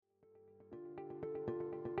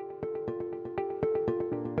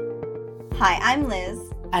Hi, I'm Liz.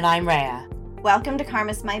 And I'm Rhea. Welcome to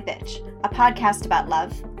Karma's My Bitch, a podcast about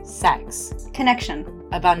love, Sex, connection,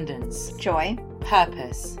 abundance, joy,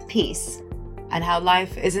 purpose, peace, and how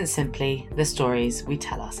life isn't simply the stories we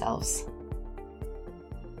tell ourselves.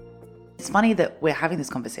 It's funny that we're having this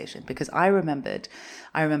conversation because I remember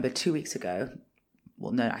 2 weeks ago,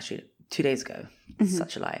 2 days ago,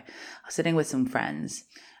 such a lie. I was sitting with some friends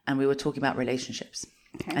and we were talking about relationships.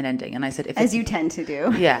 Okay. And ending. And I said, as you tend to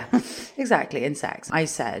do. Yeah, exactly. In sex. I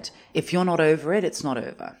said, if you're not over it, it's not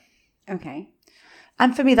over. Okay.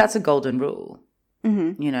 And for me, that's a golden rule.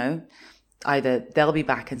 Mm-hmm. You know, either they'll be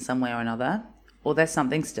back in some way or another, or there's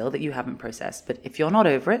something still that you haven't processed. But if you're not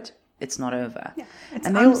over it, it's not over. Yeah.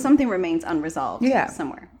 And something remains unresolved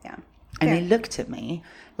somewhere. Yeah. And they looked at me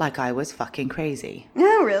like I was fucking crazy.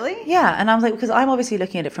 Oh, really? Yeah. And I was like, because I'm obviously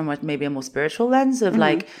looking at it from maybe a more spiritual lens of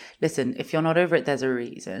like, listen, if you're not over it, there's a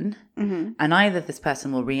reason. Mm-hmm. And either this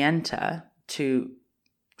person will re-enter to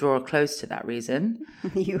draw close to that reason.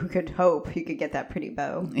 You could hope you could get that pretty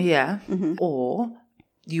bow. Yeah. Mm-hmm. Or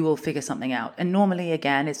you will figure something out. And normally,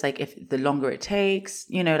 again, it's like if the longer it takes,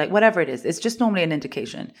 you know, like whatever it is, it's just normally an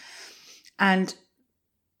indication. And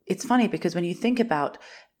it's funny because when you think about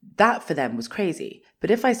that, for them was crazy. But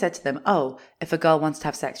if I said to them, oh, if a girl wants to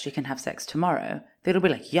have sex, she can have sex tomorrow, they'd be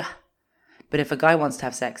like, yeah. But if a guy wants to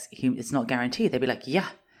have sex, it's not guaranteed. They'd be like, yeah.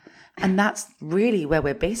 And that's really where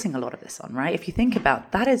we're basing a lot of this on, right? If you think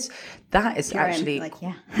about that is actually like,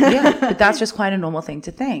 yeah. Yeah, but that's just quite a normal thing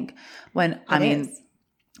to think. But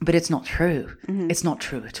it's not true. Mm-hmm. It's not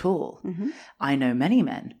true at all. Mm-hmm. I know many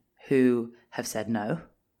men who have said no.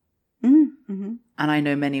 Mm-hmm. And I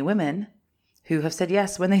know many women who have said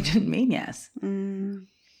yes when they didn't mean yes. Mm.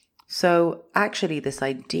 So actually this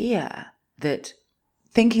idea that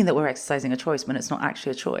thinking that we're exercising a choice when it's not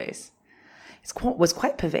actually a choice was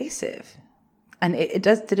quite pervasive. And it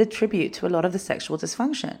did attribute to a lot of the sexual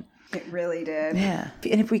dysfunction. It really did. Yeah.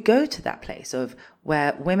 And if we go to that place of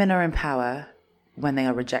where women are in power when they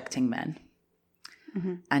are rejecting men,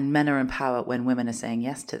 and men are in power when women are saying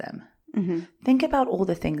yes to them, think about all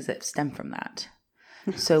the things that stem from that.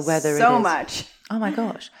 So whether so much. Oh my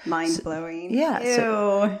gosh. Mind blowing. Yeah.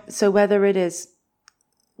 Ew. So whether it is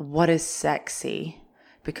what is sexy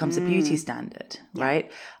becomes a beauty standard,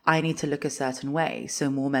 right? I need to look a certain way so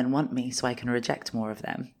more men want me so I can reject more of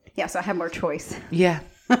them. Yeah, so I have more choice. Yeah.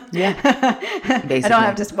 Yeah. I don't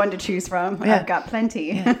have just one to choose from. Yeah. I've got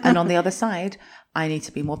plenty. Yeah. And on the other side, I need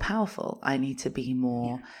to be more powerful. I need to be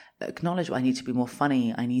more acknowledgeable. I need to be more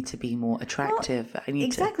funny. I need to be more attractive.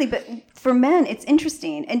 Exactly. But for men, it's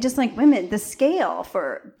interesting. And just like women, the scale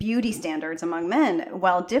for beauty standards among men,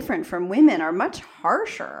 while different from women, are much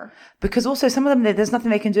harsher. Because also some of them, there's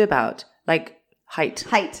nothing they can do about, like height.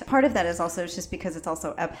 Part of that is also just because it's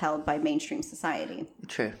also upheld by mainstream society.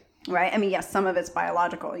 True. Right? I mean, yes, some of it's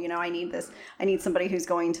biological. You know, I need somebody who's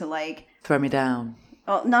going to like... throw me down.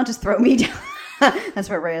 Well, not just throw me down. That's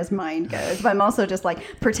where Rhea's mind goes. But I'm also just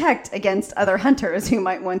like protect against other hunters who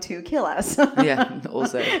might want to kill us. Yeah,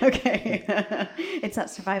 also. Okay. It's that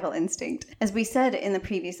survival instinct. As we said in the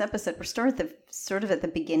previous episode, we're sort of at the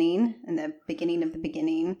beginning, in the beginning of the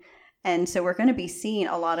beginning. And so we're going to be seeing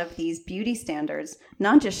a lot of these beauty standards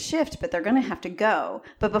not just shift, but they're going to have to go.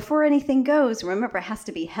 But before anything goes, remember, it has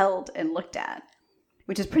to be held and looked at,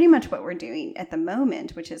 which is pretty much what we're doing at the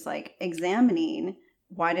moment, which is like examining,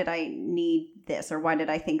 why did I need this? Or why did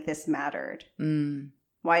I think this mattered?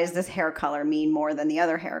 Why does this hair color mean more than the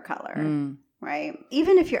other hair color? Right?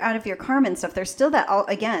 Even if you're out of your karma and stuff, there's still that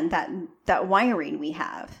wiring we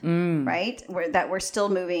have, right? That we're still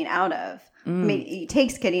moving out of. I mean, it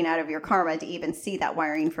takes getting out of your karma to even see that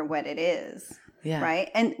wiring for what it is. Yeah. Right?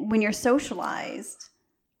 And when you're socialized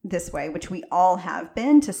this way, which we all have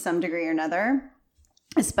been to some degree or another,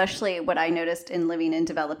 especially what I noticed in living in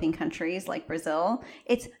developing countries like Brazil,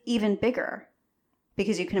 it's even bigger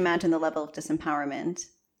because you can imagine the level of disempowerment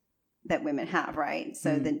that women have, right?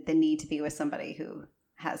 So the need to be with somebody who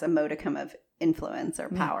has a modicum of influence or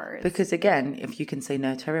power. Because again, if you can say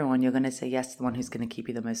no to everyone, you're going to say yes to the one who's going to keep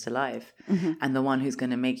you the most alive and the one who's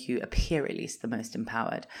going to make you appear at least the most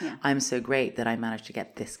empowered. Yeah. I'm so great that I managed to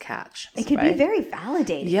get this catch. It could be very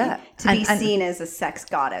validating to be seen as a sex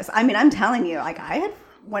goddess. I mean, I'm telling you, like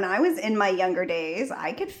when I was in my younger days,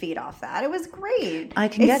 I could feed off that. It was great. I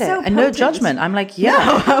can get it. And no judgment. I'm like,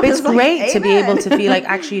 it's great to be able to be like,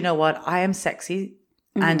 actually, you know what? I am sexy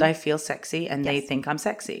and I feel sexy and they think I'm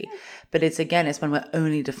sexy. But it's when we're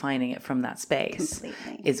only defining it from that space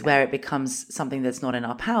is where it becomes something that's not in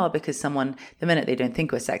our power because the minute they don't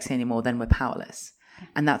think we're sexy anymore, then we're powerless.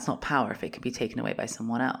 And that's not power if it can be taken away by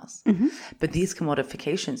someone else. But these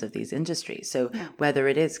commodifications of these industries, so whether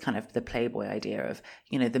it is kind of the Playboy idea of,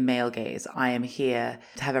 the male gaze, I am here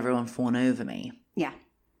to have everyone fawn over me. Yeah.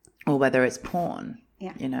 Or whether it's porn.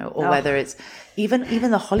 Yeah. Or whether it's even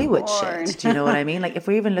the Hollywood shit. Do you know what I mean? Like if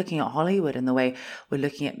we're even looking at Hollywood and the way we're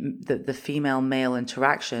looking at the female-male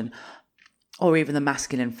interaction, or even the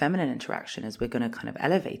masculine-feminine interaction as we're going to kind of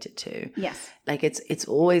elevate it to. Yes. Like it's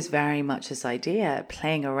always very much this idea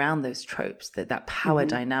playing around those tropes, that power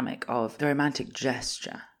dynamic of the romantic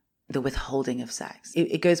gesture, the withholding of sex.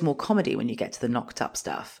 It goes more comedy when you get to the knocked up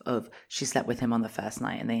stuff of she slept with him on the first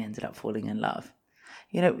night and they ended up falling in love.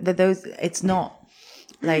 It's not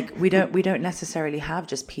like we don't necessarily have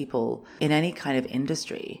just people in any kind of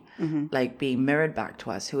industry like being mirrored back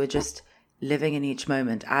to us who are just living in each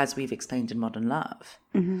moment, as we've explained in Modern Love,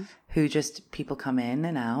 who just people come in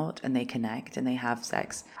and out and they connect and they have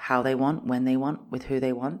sex how they want, when they want, with who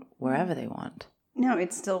they want, wherever they want. No,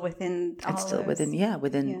 it's still within all it's still those.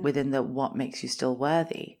 within the what makes you still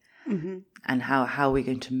worthy, and how are we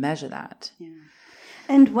going to measure that? Yeah.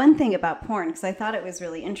 And one thing about porn, because I thought it was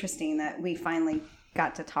really interesting that we finally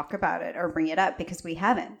got to talk about it or bring it up, because we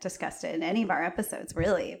haven't discussed it in any of our episodes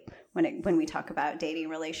really when we talk about dating,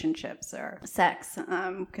 relationships, or sex,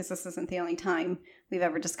 because this isn't the only time we've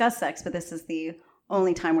ever discussed sex, but this is the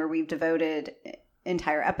only time where we've devoted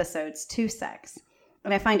entire episodes to sex.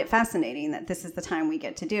 And I find it fascinating that this is the time we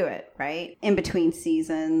get to do it, right? In between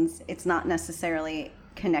seasons, it's not necessarily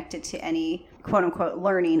connected to any quote unquote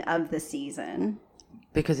learning of the season.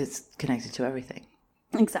 Because it's connected to everything.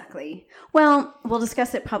 Exactly. Well, we'll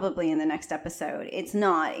discuss it probably in the next episode. It's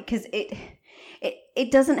not, because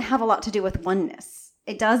it doesn't have a lot to do with oneness.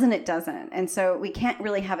 It does and it doesn't. And so we can't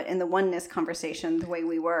really have it in the oneness conversation the way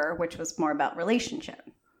we were, which was more about relationship,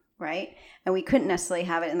 right? And we couldn't necessarily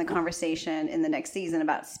have it in the conversation in the next season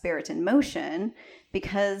about spirit and motion,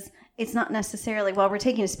 because it's not necessarily, while we're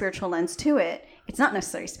taking a spiritual lens to it, it's not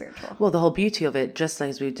necessarily spiritual. Well, the whole beauty of it, just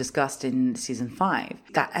as we discussed in season 5,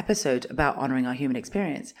 that episode about honoring our human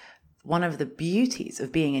experience, one of the beauties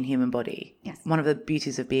of being in human body, one of the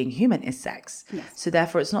beauties of being human is sex. Yes. So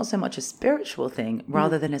therefore, it's not so much a spiritual thing,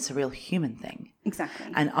 rather than it's a real human thing. Exactly.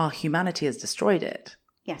 And our humanity has destroyed it.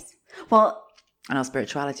 Yes. Well, and our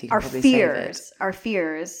spirituality can probably save it. Our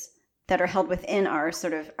fears that are held within our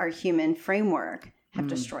sort of our human framework have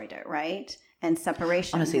destroyed it, right? And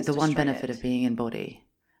separation. Honestly, the one benefit of being in body,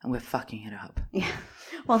 and we're fucking it up. Yeah.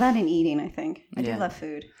 Well, that and eating, I think. I do love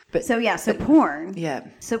food. But porn. Yeah.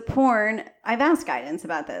 So porn, I've asked guidance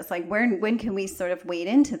about this. Like, when can we sort of wade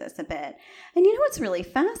into this a bit? And you know what's really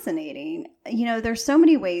fascinating? There's so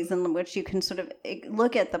many ways in which you can sort of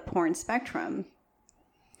look at the porn spectrum.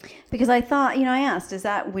 Because I thought, I asked, could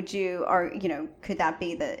that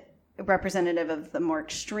be the representative of the more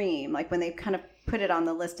extreme? Like when they kind of put it on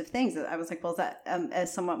the list of things, I was like, well, is that a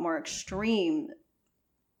somewhat more extreme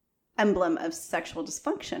emblem of sexual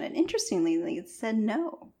dysfunction? And interestingly, it said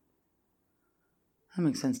no. That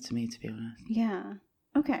makes sense to me, to be honest. Yeah.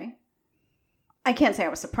 Okay. I can't say I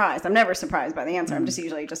was surprised. I'm never surprised by the answer. I'm just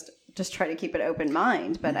usually just try to keep an open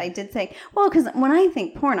mind. But I did think, well, because when I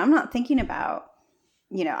think porn, I'm not thinking about,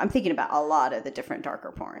 I'm thinking about a lot of the different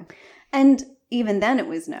darker porn. And even then it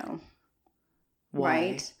was no. Why?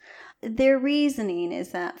 Right? Their reasoning is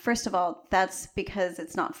that, first of all, that's because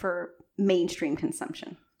it's not for mainstream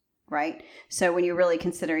consumption, right? So when you're really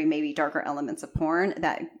considering maybe darker elements of porn,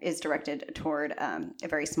 that is directed toward a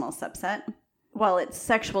very small subset. While it's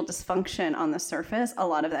sexual dysfunction on the surface, a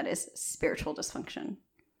lot of that is spiritual dysfunction.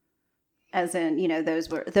 As in,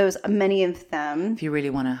 those many of them. If you really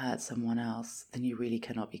want to hurt someone else, then you really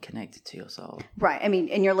cannot be connected to your soul. Right. I mean,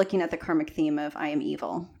 and you're looking at the karmic theme of I am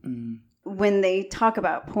evil. When they talk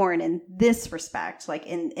about porn in this respect, like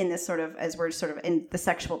in this sort of, as we're sort of in the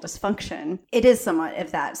sexual dysfunction, it is somewhat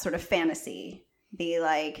of that sort of fantasy, the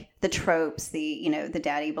like the tropes, the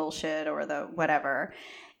daddy bullshit or the whatever.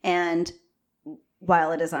 And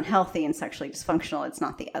while it is unhealthy and sexually dysfunctional, it's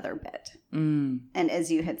not the other bit. And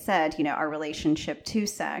as you had said, our relationship to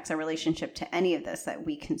sex, our relationship to any of this that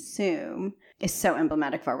we consume is so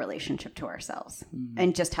emblematic of our relationship to ourselves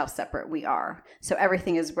and just how separate we are. So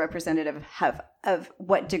everything is representative of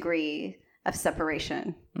what degree of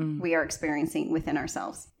separation we are experiencing within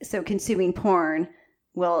ourselves. So consuming porn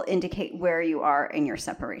will indicate where you are in your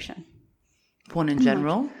separation. Porn in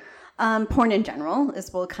general? Porn in general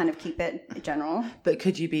we'll kind of keep it general. But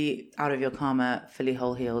could you be out of your karma, fully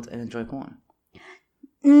whole-healed, and enjoy porn?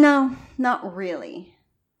 No, not really.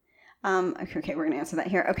 Okay, we're going to answer that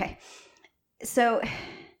here. Okay. So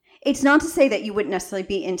it's not to say that you wouldn't necessarily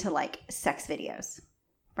be into like sex videos,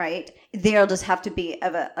 right? They'll just have to be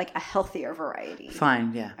of a healthier variety.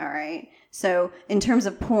 Fine, yeah. All right. So in terms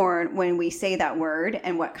of porn, when we say that word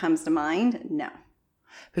and what comes to mind, no.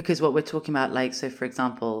 Because what we're talking about, like, so for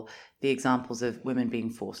example, the examples of women being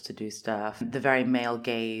forced to do stuff, the very male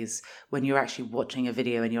gaze, when you're actually watching a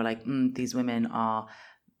video and you're like, these women are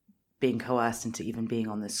being coerced into even being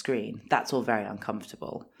on the screen. That's all very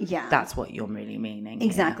uncomfortable. Yeah. That's what you're really meaning.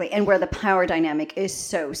 Exactly. And where the power dynamic is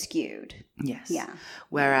so skewed. Yes. Yeah.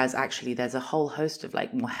 Whereas actually there's a whole host of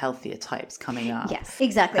like more healthier types coming up. Yes,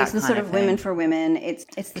 exactly. It's the sort of women for women. It's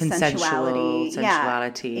the sensuality. Yeah,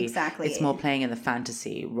 exactly. It's more playing in the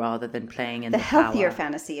fantasy rather than playing in the healthier power.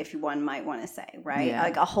 Fantasy, if one might want to say, right? Yeah.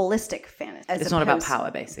 Like a holistic fantasy. It's not about power,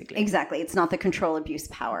 basically. Exactly. It's not the control, abuse,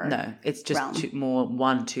 power. No, it's just more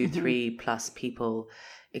 1, 2, 3 plus people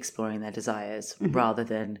exploring their desires rather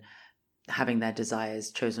than having their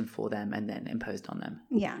desires chosen for them and then imposed on them.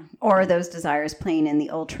 Yeah. Or those desires playing in the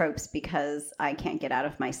old tropes because I can't get out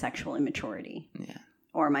of my sexual immaturity. Yeah.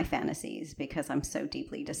 Or my fantasies because I'm so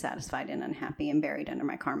deeply dissatisfied and unhappy and buried under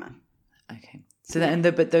my karma. Okay. So then,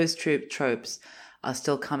 but those tropes are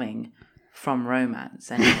still coming from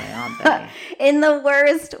romance anyway, aren't they? In the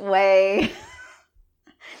worst way.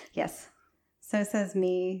 Yes. So says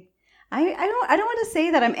me. I don't want to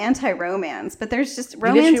say that I'm anti-romance, but there's just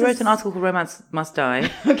romance. You literally wrote an article called "Romance Must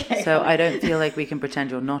Die." Okay. So I don't feel like we can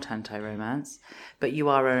pretend you're not anti-romance, but you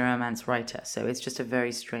are a romance writer. So it's just a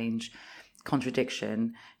very strange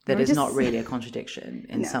contradiction that is not really a contradiction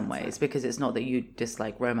in some ways, because it's not that you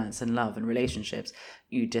dislike romance and love and relationships.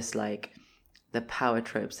 You dislike the power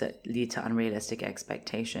tropes that lead to unrealistic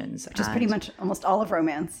expectations. Which is pretty much almost all of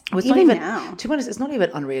romance. Well, even now. To be honest, it's not even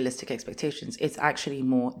unrealistic expectations. It's actually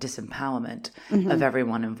more disempowerment of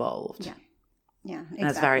everyone involved. Yeah. Yeah, exactly. And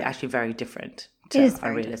that's actually very different to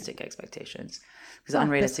unrealistic expectations. Because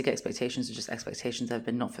unrealistic expectations are just expectations that have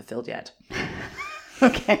been not fulfilled yet.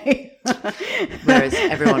 Okay. Whereas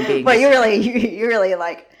everyone being... Well, you really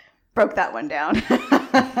like broke that one down.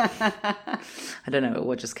 I don't know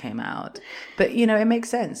what just came out. But, it makes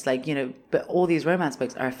sense. Like, but all these romance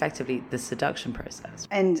books are effectively the seduction process.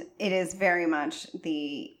 And it is very much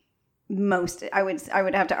the most, I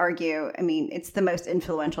would have to argue, it's the most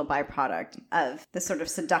influential byproduct of the sort of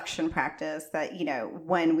seduction practice that,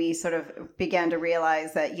 when we sort of began to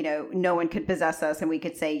realize that, no one could possess us and we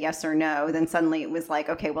could say yes or no, then suddenly it was like,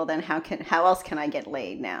 okay, well then how else can I get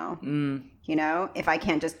laid now? If I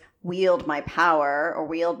can't just wield my power or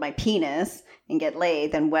wield my penis and get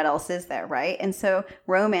laid, then what else is there, right? And so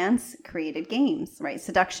romance created games, right?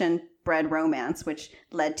 Seduction bred romance, which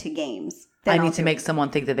led to games. I need to make someone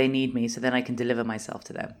think that they need me so then I can deliver myself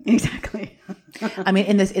to them. Exactly.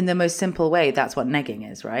 in the most simple way, that's what negging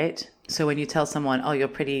is, right? So when you tell someone, oh, you're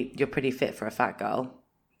pretty fit for a fat girl,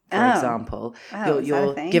 for example,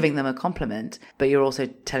 you're giving them a compliment, but you're also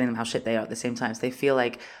telling them how shit they are at the same time. So they feel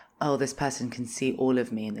like, oh, this person can see all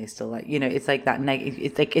of me, and they still like, it's like that.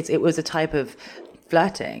 It was a type of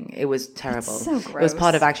flirting. It was terrible. It's so gross. It was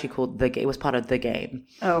part of it was part of the game.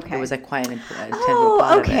 Oh, okay. It was like quite an integral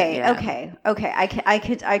part of it. Okay.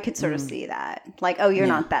 I could sort of see that. Like, oh, you're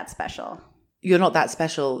not that special. You're not that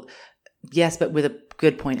special. Yes, but with a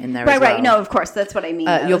good point in there as well. Right. No, of course. That's what I mean.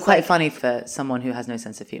 You're quite funny for someone who has no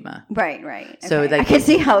sense of humor. Right. Okay. So I can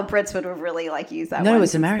see how Brits would really use that. No,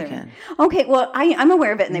 it's American. Okay. Well, I'm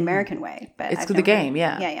aware of it in the American way, but it's the game.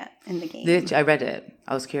 Yeah. Yeah. In the game. I read it.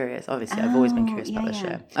 I was curious. Obviously, I've always been curious about the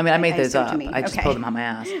show. I made those up. I just pulled them out my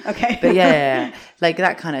ass. Okay. But yeah, like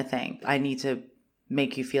that kind of thing. I need to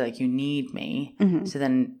make you feel like you need me, so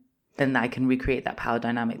then I can recreate that power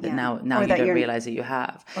dynamic that now you don't realize that you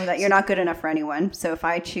have. Or that you're not good enough for anyone. So if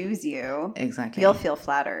I choose you, exactly, you'll feel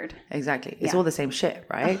flattered. Exactly. It's all the same shit,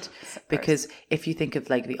 right? So because if you think of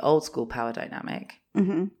like the old school power dynamic,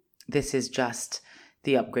 this is just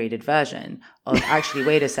the upgraded version of actually,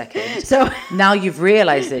 wait a second. So now you've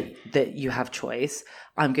realized that you have choice.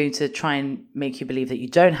 I'm going to try and make you believe that you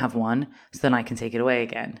don't have one, so then I can take it away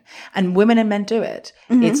again. And women and men do it.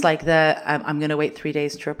 It's like I'm going to wait 3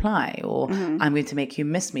 days to reply, or I'm going to make you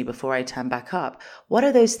miss me before I turn back up. What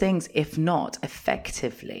are those things, if not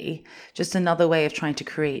effectively just another way of trying to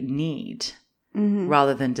create need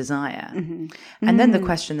rather than desire? And then the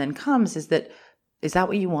question then comes is that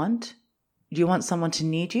what you want? Do you want someone to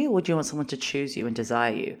need you, or do you want someone to choose you and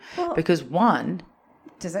desire you? Well, because one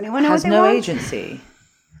does anyone know has what they no want? Agency.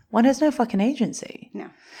 One has no fucking agency. No.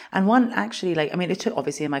 And one actually, it took,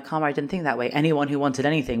 obviously in my karma, I didn't think that way. Anyone who wanted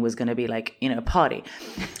anything was going to be like, a party.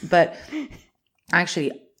 But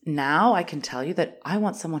actually now I can tell you that I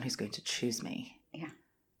want someone who's going to choose me. Yeah.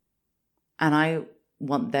 And I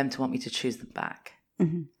want them to want me to choose them back.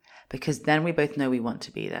 because then we both know we want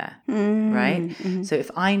to be there, right? Mm-hmm. So if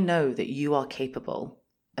I know that you are capable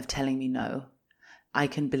of telling me no, I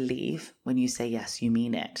can believe when you say yes, you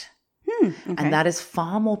mean it. Okay. And that is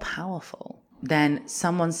far more powerful than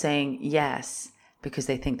someone saying yes because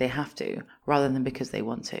they think they have to, rather than because they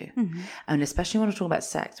want to. Mm-hmm. And especially when we're talking about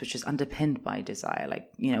sex, which is underpinned by desire,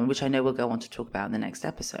 like, you know, which I know we'll go on to talk about in the next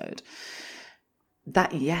episode.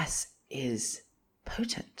 That yes is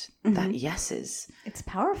potent. Mm-hmm. That yes is... It's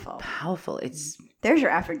powerful. Powerful. There's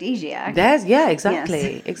your aphrodisiac.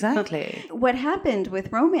 Exactly. Yes. Exactly. What happened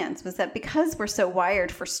with romance was that because we're so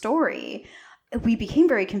wired for story, we became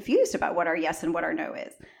very confused about what our yes and what our no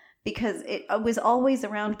is. Because it was always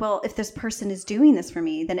around, well, if this person is doing this for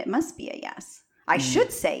me, then it must be a yes. I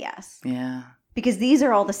should say yes. Yeah. Because these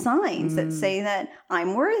are all the signs that say that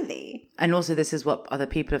I'm worthy. And also this is what other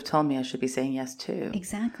people have told me I should be saying yes to.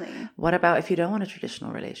 Exactly. What about if you don't want a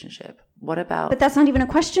traditional relationship? What about... But that's not even a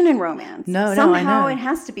question in romance. Somehow I know. It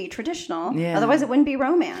has to be traditional. Yeah. Otherwise it wouldn't be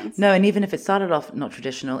romance. No, and even if it started off not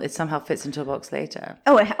traditional, it somehow fits into a box later.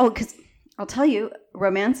 Because I'll tell you,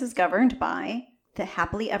 romance is governed by the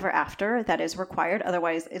happily ever after that is required.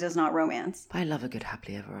 Otherwise, it is not romance. I love a good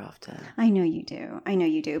happily ever after. I know you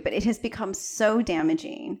do. But it has become so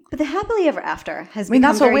damaging. But the happily ever after has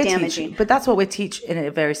become very damaging. But that's what we teach in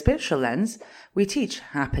a very spiritual lens. We teach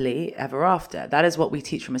happily ever after. That is what we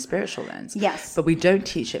teach from a spiritual lens. Yes. But we don't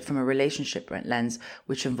teach it from a relationship lens,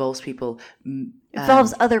 which involves people...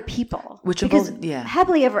 involves other people. Because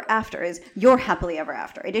happily ever after is your happily ever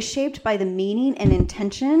after. It is shaped by the meaning and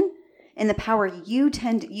intention and the power you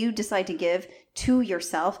decide to give to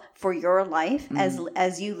yourself for your life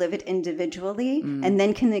as you live it individually, and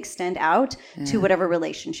then can extend out to whatever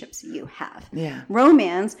relationships you have. Yeah.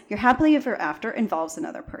 Romance, your happily ever after, involves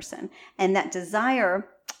another person. And that desire,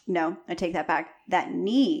 no, I take that back, that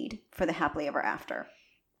need for the happily ever after,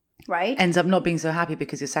 right? Ends up not being so happy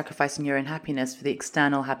because you're sacrificing your own happiness for the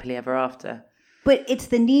external happily ever after. But it's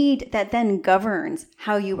the need that then governs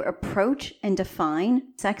how you approach and define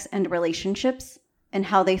sex and relationships and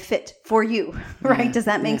how they fit for you, right? Yeah, Does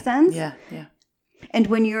that make sense? Yeah. And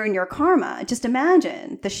when you're in your karma, just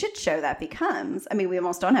imagine the shit show that becomes. I mean, we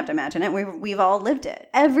almost don't have to imagine it. We've all lived it.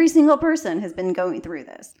 Every single person has been going through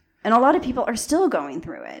this. And a lot of people are still going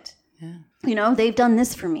through it. Yeah. You know, they've done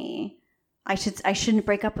this for me. I shouldn't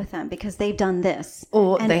break up with them because they've done this.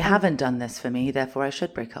 Or they haven't done this for me, therefore I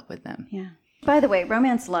should break up with them. Yeah. By the way,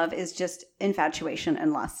 romance love is just infatuation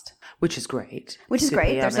and lust. Which is great. Which is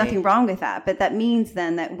great. There's nothing wrong with that. But that means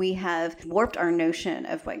then that we have warped our notion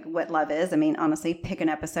of like what love is. I mean, honestly, pick an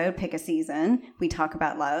episode, pick a season. We talk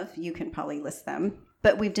about love. You can probably list them.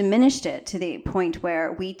 But we've diminished it to the point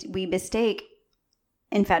where we mistake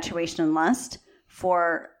infatuation and lust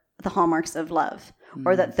for the hallmarks of love.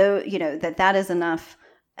 Or that that is enough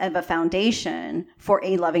of a foundation for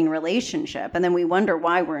a loving relationship. And then we wonder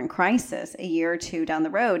why we're in crisis a year or two down the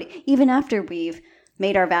road, even after we've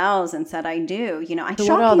made our vows and said, I do. You know, it's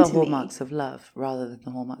so what are shocking the to me. hallmarks of love rather than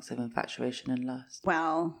the hallmarks of infatuation and lust?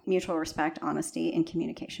 Well, mutual respect, honesty, and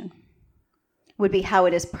communication would be how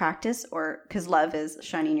it is practiced, or because love is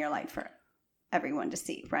shining your light for everyone to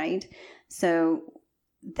see, right? So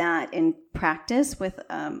that in practice with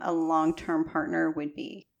a long-term partner would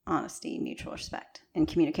be honesty, mutual respect, and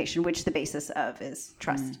communication, which the basis of is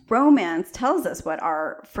trust. Romance tells us what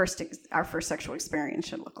our first sexual experience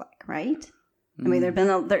should look like, right? I mean,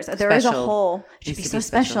 there is a whole, it should be so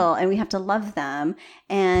special, and we have to love them.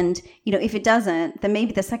 And, you know, if it doesn't, then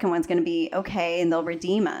maybe the second one's going to be okay and they'll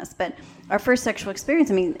redeem us. But our first sexual experience,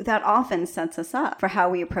 I mean, that often sets us up for how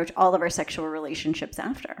we approach all of our sexual relationships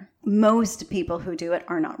after. Most people who do it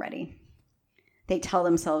are not ready. They tell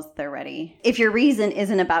themselves they're ready. If your reason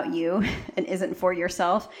isn't about you and isn't for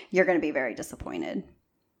yourself, you're going to be very disappointed.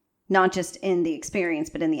 Not just in the experience,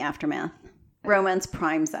 but in the aftermath. Romance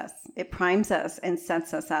primes us. It primes us and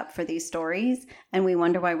sets us up for these stories, and we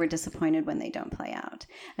wonder why we're disappointed when they don't play out.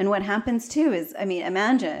 And what happens too is, I mean,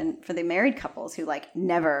 imagine for the married couples who like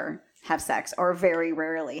never have sex or very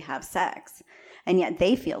rarely have sex, and yet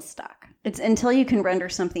they feel stuck. It's until you can render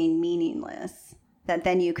something meaningless that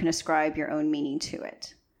then you can ascribe your own meaning to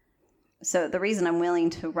it. So the reason I'm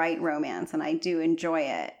willing to write romance, and I do enjoy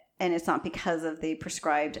it, and it's not because of the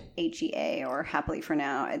prescribed HEA or happily for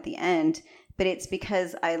now at the end, but it's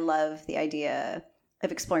because I love the idea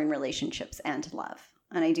of exploring relationships and love.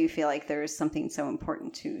 And I do feel like there's something so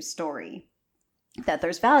important to story that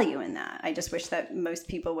there's value in that. I just wish that most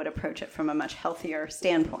people would approach it from a much healthier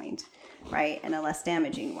standpoint, right? And a less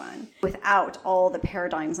damaging one, without all the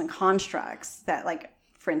paradigms and constructs that, like,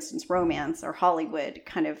 for instance, romance or Hollywood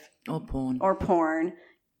kind of, or porn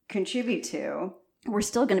contribute to. we're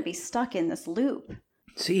still going to be stuck in this loop.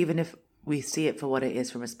 So even if we see it for what it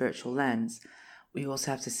is from a spiritual lens, we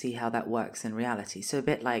also have to see how that works in reality. So a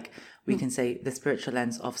bit like we can say the spiritual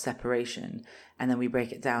lens of separation, and then we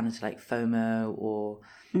break it down into like FOMO or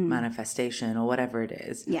manifestation or whatever it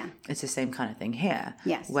is. Yeah. It's the same kind of thing here.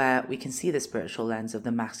 Yes. Where we can see the spiritual lens of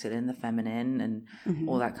the masculine, the feminine, and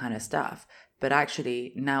all that kind of stuff. But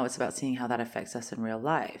actually now it's about seeing how that affects us in real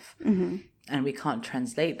life. And we can't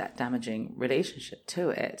translate that damaging relationship to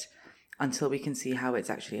it until we can see how it's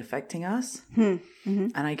actually affecting us. And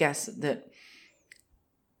I guess that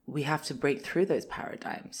we have to break through those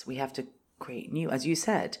paradigms. We have to create new, as you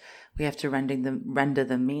said, we have to render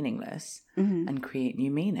them meaningless and create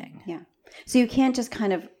new meaning. Yeah. So you can't just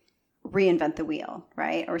kind of reinvent the wheel,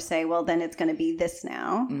 right? Or say, well, then it's going to be this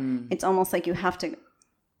now. It's almost like you have to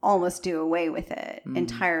almost do away with it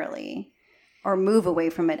entirely, or move away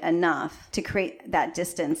from it enough to create that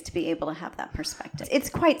distance to be able to have that perspective. It's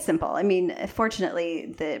quite simple. I mean,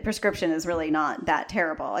 fortunately, the prescription is really not that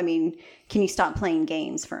terrible. I mean, can you stop playing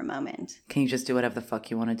games for a moment? Can you just do whatever the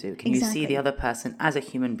fuck you want to do? Can you see the other person as a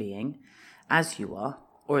human being, as you are,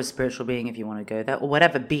 or a spiritual being if you want to go there, or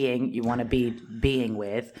whatever being you want to be being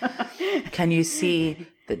with? Can you see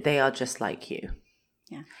that they are just like you?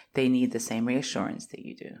 Yeah. They need the same reassurance that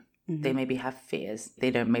you do. They maybe have fears.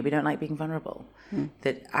 They maybe don't like being vulnerable.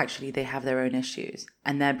 That actually they have their own issues,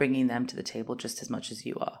 and they're bringing them to the table just as much as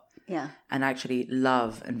you are. Yeah. And actually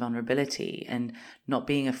love and vulnerability and not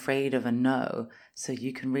being afraid of a no, so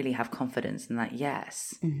you can really have confidence in that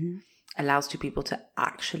yes allows two people to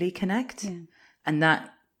actually connect. And that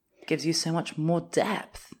gives you so much more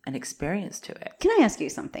depth and experience to it. Can I ask you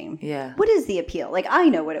something? Yeah. What is the appeal? Like, I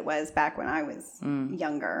know what it was back when I was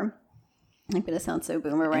younger. I'm going to sound so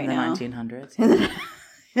boomer right now. In the 1900s.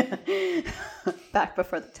 Back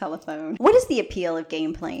before the telephone. What is the appeal of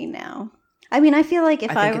game playing now? I mean, I feel like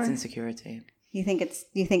if I think were... it's insecurity. You think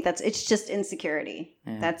it's just insecurity.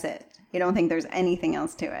 Yeah. That's it. You don't think there's anything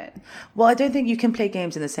else to it? Well, I don't think you can play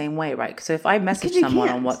games in the same way, right? So if I message someone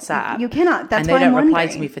on WhatsApp... You cannot. That's why I'm and they don't reply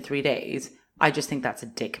wondering. to me for 3 days, I just think that's a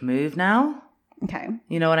dick move now. Okay.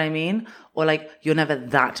 You know what I mean? Or like, you're never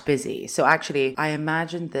that busy. So actually, I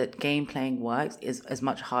imagine that game playing works is as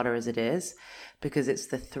much harder as it is because it's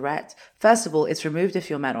the threat. First of all, it's removed if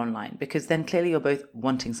you're met online because then clearly you're both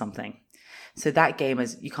wanting something. So that game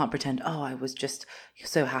is, you can't pretend, oh, I was just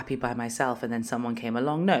so happy by myself and then someone came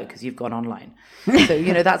along. No, because you've gone online. So,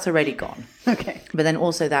 that's already gone. Okay. But then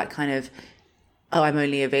also that kind of, oh, I'm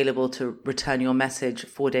only available to return your message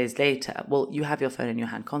 4 days later. Well, you have your phone in your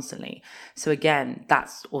hand constantly. So again,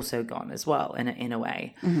 that's also gone as well in a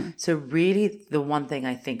way. So really the one thing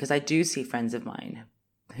I think, because I do see friends of mine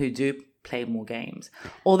who do play more games,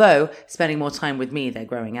 although spending more time with me, they're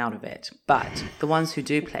growing out of it. But the ones who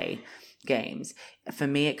do play games, for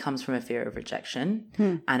me, it comes from a fear of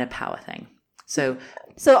rejection and a power thing. So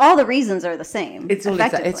all the reasons are the same. It's all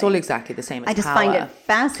exactly the same. It's I just power. find it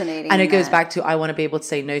fascinating. And it goes back to, I want to be able to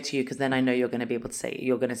say no to you because then I know you're going to be able to say,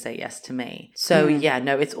 you're going to say yes to me. So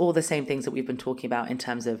it's all the same things that we've been talking about in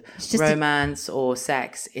terms of romance or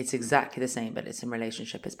sex. It's exactly the same, but it's in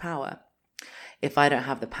relationship as power. If I don't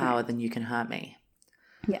have the power, then you can hurt me.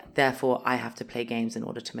 Yeah. Therefore, I have to play games in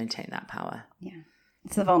order to maintain that power. Yeah.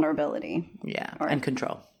 It's the vulnerability. Yeah. And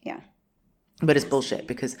control. Yeah. But it's bullshit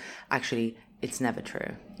because actually it's never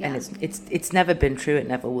true. Yeah. And it's never been true. It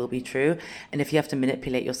never will be true. And if you have to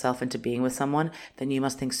manipulate yourself into being with someone, then you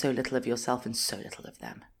must think so little of yourself and so little of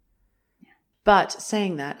them. Yeah. But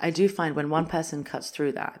saying that, I do find when one person cuts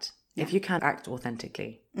through that, if you can't act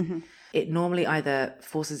authentically, it normally either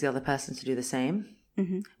forces the other person to do the same,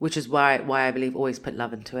 which is why I believe always put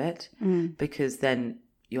love into it, because then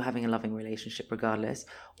you're having a loving relationship regardless,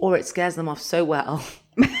 or it scares them off so well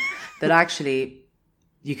that actually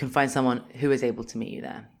you can find someone who is able to meet you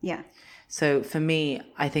there. Yeah. So for me,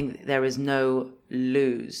 I think there is no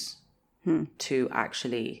lose to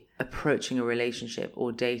actually approaching a relationship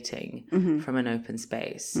or dating from an open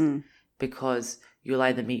space, because you'll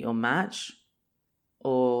either meet your match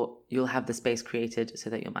or you'll have the space created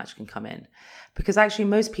so that your match can come in. Because actually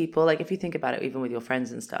most people, like if you think about it, even with your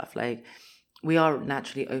friends and stuff, like we are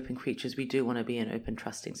naturally open creatures. We do want to be in open,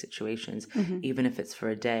 trusting situations, even if it's for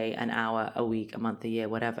a day, an hour, a week, a month, a year,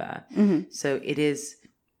 whatever. So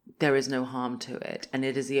there is no harm to it. And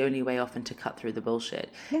it is the only way often to cut through the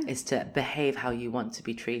bullshit is to behave how you want to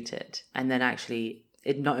be treated. And then actually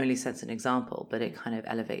it not only sets an example, but it kind of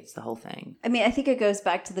elevates the whole thing. I mean, I think it goes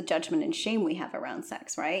back to the judgment and shame we have around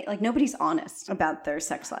sex, right? Like nobody's honest about their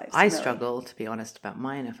sex lives. I struggle to be honest about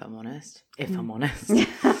mine, if I'm honest.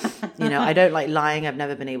 I don't like lying. I've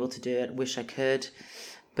never been able to do it. Wish I could.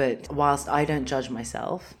 But whilst I don't judge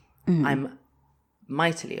myself, I'm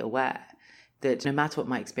mightily aware that no matter what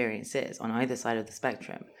my experience is on either side of the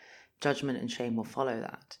spectrum, judgment and shame will follow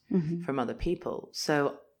that from other people.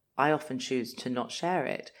 So I often choose to not share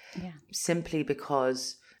it simply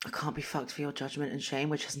because I can't be fucked for your judgment and shame,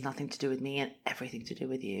 which has nothing to do with me and everything to do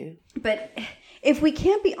with you. But if we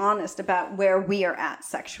can't be honest about where we are at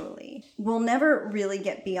sexually, we'll never really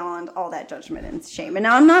get beyond all that judgment and shame. And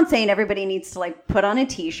now I'm not saying everybody needs to like put on a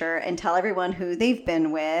t-shirt and tell everyone who they've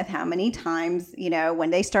been with, how many times, you know, when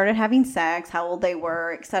they started having sex, how old they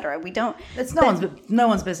were, etc. We don't. It's no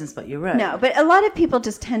one's business but your own. No, but a lot of people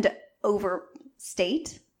just tend to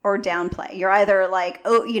overstate or downplay. You're either like,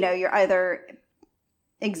 you're either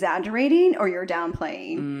exaggerating or you're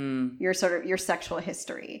downplaying your sexual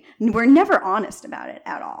history. We're never honest about it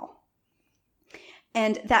at all.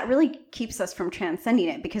 And that really keeps us from transcending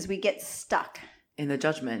it because we get stuck in the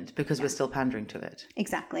judgment because we're still pandering to it.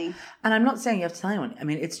 Exactly. And I'm not saying you have to tell anyone. I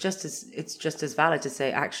mean, it's just as valid to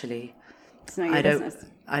say, actually, it's not your business.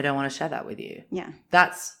 I don't want to share that with you. Yeah.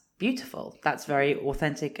 That's beautiful. That's very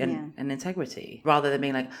authentic and integrity. Rather than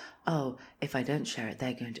being like, oh, if I don't share it,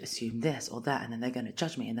 they're going to assume this or that, and then they're going to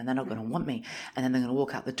judge me, and then they're not going to want me, and then they're going to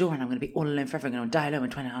walk out the door, and I'm going to be all alone forever, and I'm going to die alone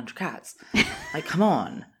with 2,100 cats. Like, come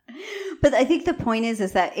on. But I think the point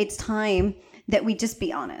is that it's time that we just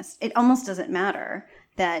be honest. It almost doesn't matter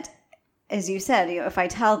that, as you said, if I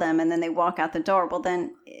tell them and then they walk out the door, well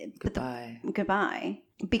then goodbye.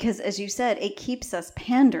 Because as you said, it keeps us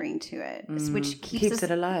pandering to it, which keeps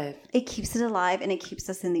it alive. It keeps it alive, and it keeps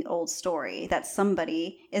us in the old story that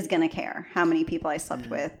somebody is going to care how many people I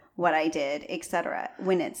slept with, what I did, etc.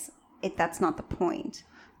 When that's not the point.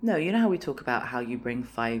 No, you know how we talk about how you bring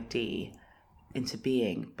 5D into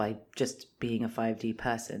being by just being a 5D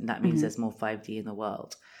person. That means there's more 5D in the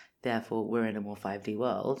world. Therefore, we're in a more 5D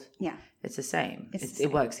world. Yeah. It's the same.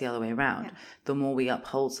 It works the other way around. Yeah. The more we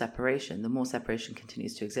uphold separation, the more separation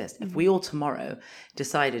continues to exist. If we all tomorrow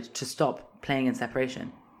decided to stop playing in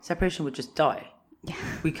separation would just die. Yeah.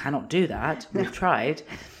 We cannot do that. We've tried,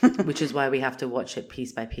 which is why we have to watch it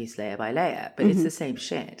piece by piece, layer by layer. But it's the same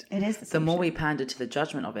shit. It is the same The more shit. we pander to the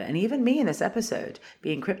judgment of it, and even me in this episode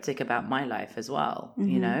being cryptic about my life as well,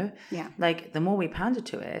 you know? Yeah. Like, the more we pander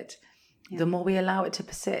to it, the more we allow it to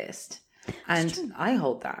persist. And I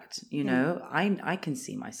hold that, you know, I can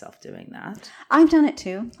see myself doing that. I've done it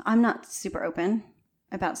too. I'm not super open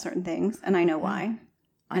about certain things, and I know why.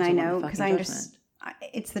 And I know because I understand.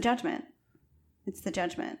 It's the judgment. It's the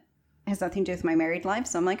judgment. It has nothing to do with my married life.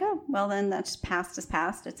 So I'm like, oh, well, then that's past is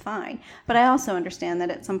past. It's fine. But I also understand that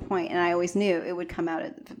at some point, and I always knew it would come out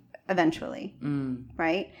eventually,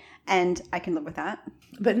 right? And I can live with that.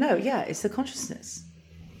 But no, it's the consciousness.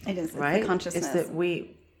 It is. It's right? the consciousness. It's that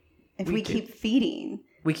we keep feeding.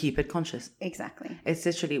 We keep it conscious. Exactly. It's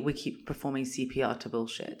literally, we keep performing CPR to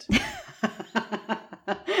bullshit.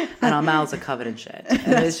 And our mouths are covered in shit.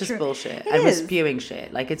 And it's just bullshit. We're spewing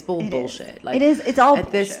shit. Like, it's bullshit. Like, it is. It's all at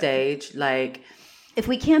bullshit. this stage, like, if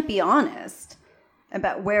we can't be honest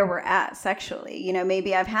about where we're at sexually, you know,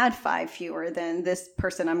 maybe I've had 5 fewer than this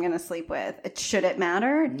person I'm going to sleep with. Should it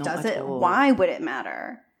matter? Does it? All. Why would it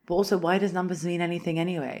matter? But also, why does numbers mean anything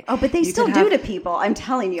anyway? Oh, but they still do to people. I'm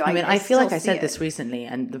telling you. I mean, I feel like I said this recently,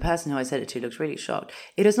 and the person who I said it to looks really shocked.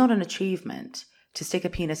 It is not an achievement to stick a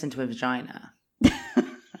penis into a vagina.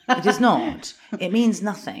 It is not. It means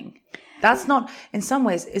nothing. That's not, in some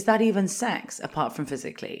ways, is that even sex apart from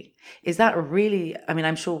physically? Is that really, I mean,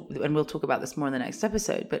 I'm sure, and we'll talk about this more in the next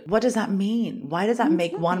episode, but what does that mean? Why does that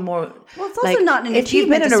make one more? Well, it's also not an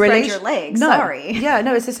achievement to spread your legs. No, sorry. Yeah,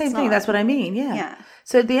 no, it's the same thing. That's what I mean. Yeah.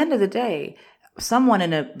 So at the end of the day, someone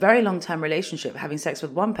in a very long-term relationship having sex with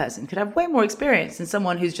one person could have way more experience than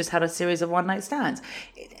someone who's just had a series of one-night stands.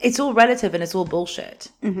 It's all relative and it's all bullshit.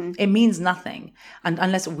 It means nothing, and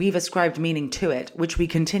unless we've ascribed meaning to it, which we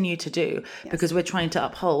continue to do, because we're trying to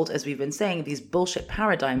uphold, as we've been saying, these bullshit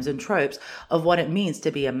paradigms and tropes of what it means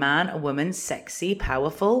to be a man, a woman, sexy,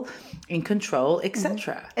 powerful, in control,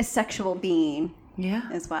 etc. A sexual being. Yeah.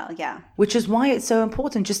 As well. Yeah. Which is why it's so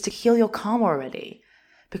important just to heal your karma already.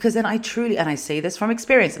 Because then I truly, and I say this from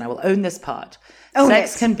experience, and I will own this part,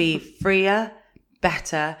 sex can be freer,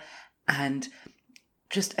 better, and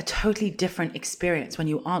just a totally different experience when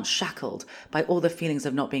you aren't shackled by all the feelings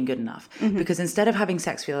of not being good enough. Because instead of having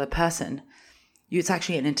sex with the other person, it's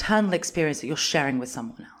actually an internal experience that you're sharing with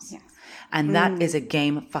someone else. Yes. And that is a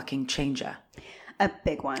game fucking changer. A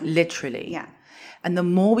big one. Literally. Yeah. And the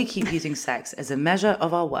more we keep using sex as a measure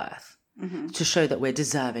of our worth, to show that we're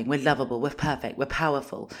deserving, we're lovable, we're perfect, we're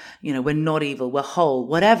powerful, you know, we're not evil, we're whole,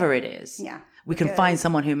 whatever it is. Yeah. We can find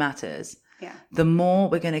someone who matters. the more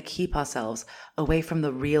we're going to keep ourselves away from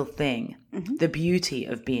the real thing, the beauty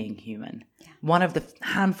of being human. One of the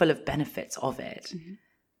handful of benefits of it,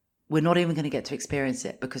 we're not even going to get to experience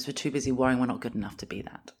it because we're too busy worrying we're not good enough to be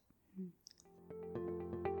that.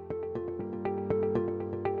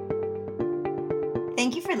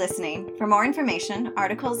 Thank you for listening. For more information,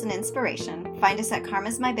 articles, and inspiration, find us at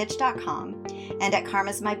karmasmybitch.com and at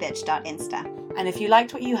karmasmybitch.insta. And if you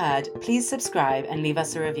liked what you heard, please subscribe and leave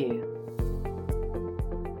us a review.